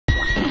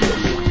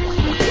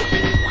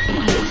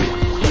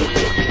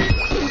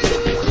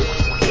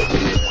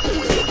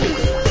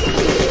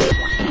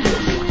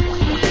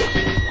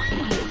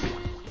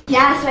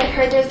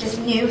heard there's this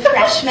new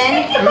freshman,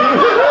 and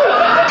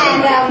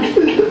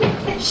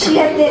she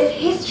has this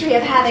history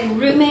of having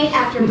roommate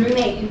after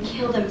roommate who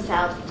kill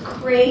themselves. It's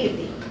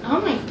crazy.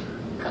 Oh my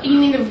God. You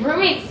mean the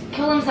roommates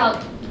kill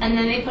themselves and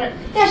then they put it...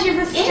 Yeah, she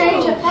has a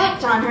strange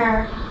effect on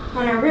her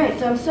roommate,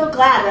 so I'm so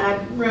glad that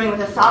I'm rooming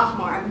with a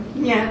sophomore.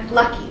 I'm,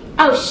 lucky.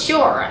 Oh,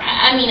 sure.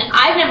 I mean,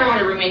 I've never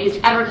had a roommate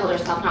who's ever killed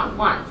herself, not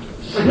once.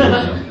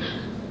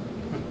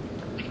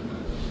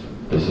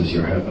 This is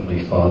your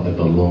heavenly Father,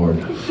 the Lord.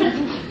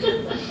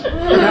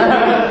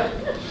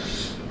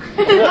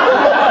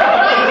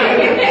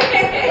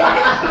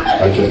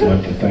 I'd just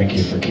like to thank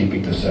you for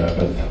keeping the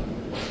Sabbath.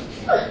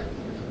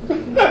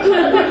 We've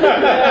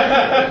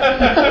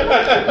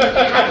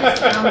had this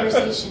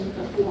conversation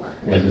before.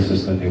 Well, this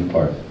is the new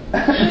part.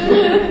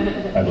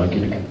 I'd like you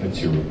to convince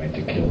your roommate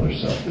to kill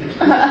herself. You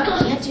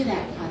can't do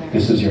that, Father.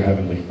 This is your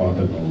heavenly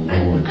Father, the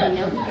Lord. I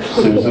know.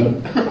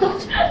 Susan,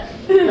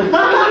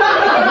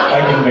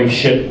 I can make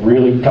shit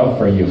really tough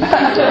for you.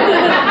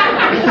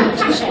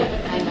 Touche.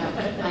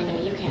 I know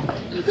you can.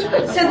 You've done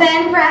it. So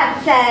then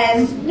Brad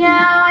says, no,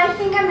 I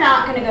think I'm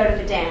not going to go to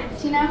the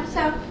dance,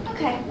 So,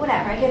 okay,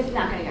 whatever. I guess he's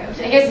not going to go.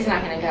 I guess he's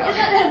not going to go. It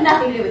has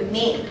nothing to do with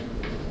me.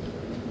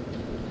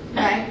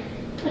 Right?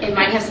 It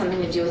might have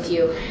something to do with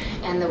you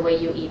and the way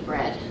you eat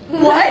bread.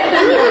 What?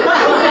 Are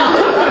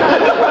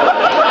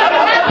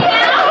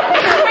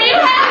you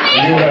happy?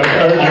 You have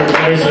earned your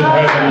place in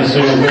heaven,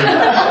 Susan.